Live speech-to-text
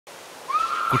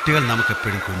കുട്ടികൾ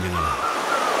നമുക്കെപ്പോഴും കുഞ്ഞുങ്ങളാണ്.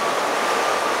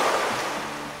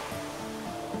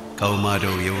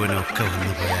 കൗമാരോ യൗവനോ ഒക്കെ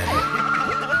വന്നു പോയാലും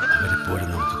അവരെപ്പോഴും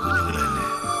നമുക്ക് കുഞ്ഞുങ്ങൾ തന്നെ.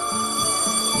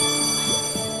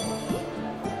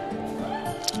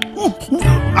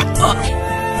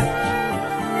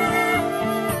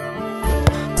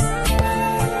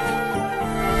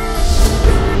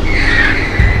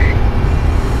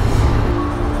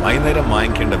 വൈകുന്നേരം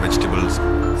വാങ്ങിക്കേണ്ട വെജിറ്റബിൾസ്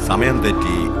സമയം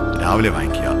തെറ്റി രാവിലെ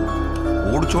വാങ്ങിക്കുക.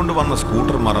 ഓടിച്ചോണ്ട് വന്ന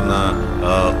സ്കൂട്ടർ മറന്ന്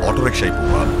ഓട്ടോറിക്ഷയിൽ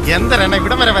പോവുക. എന്താണ്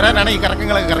ഇവിടം വരെ വരാനാണ് ഈ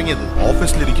കറക്കങ്ങളൊക്കെ കറങ്ങിയത്?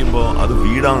 ഓഫീസിലിരിക്കുമ്പോൾ അത്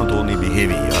വീടാണെന്ന് തോന്നി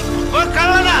ബിഹേവ് ചെയ്യുക.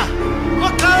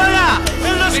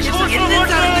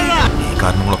 ഈ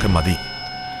കാരണങ്ങളൊക്കെ മതി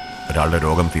ഒരാളുടെ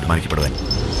രോഗം തീരുമാനിക്കപ്പെടുവാൻ.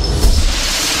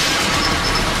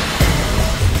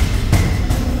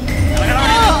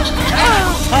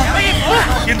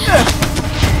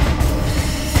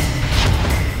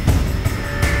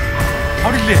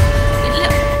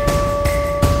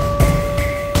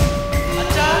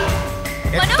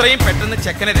 എത്രയും പെട്ടെന്ന്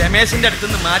ചെക്കനെ രമേശിന്റെ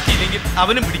അടുത്തുനിന്ന് മാറ്റിയില്ലെങ്കിൽ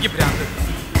അവനും പിടിക്കും ഭ്രാന്ത്.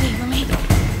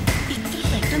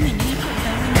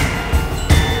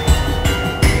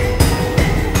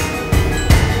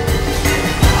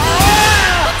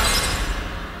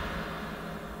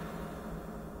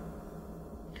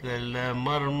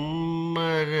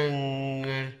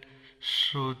 മർമരങ്ങൾ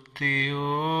ശ്രുതിയോടു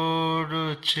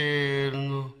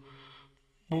ചേർന്നു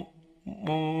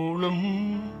മൂളും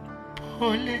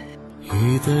പോലെ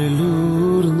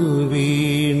ഇതളൂർന്നു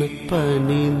വീണ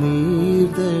പനി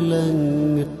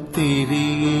നീർതളങ്ങ്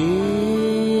തിരികെ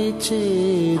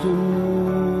ചേരും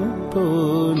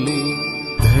പോലെ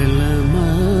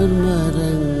ദളമർമരങ്ങൾ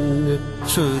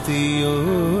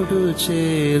ശ്രുതിയോടു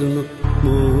ചേർന്നു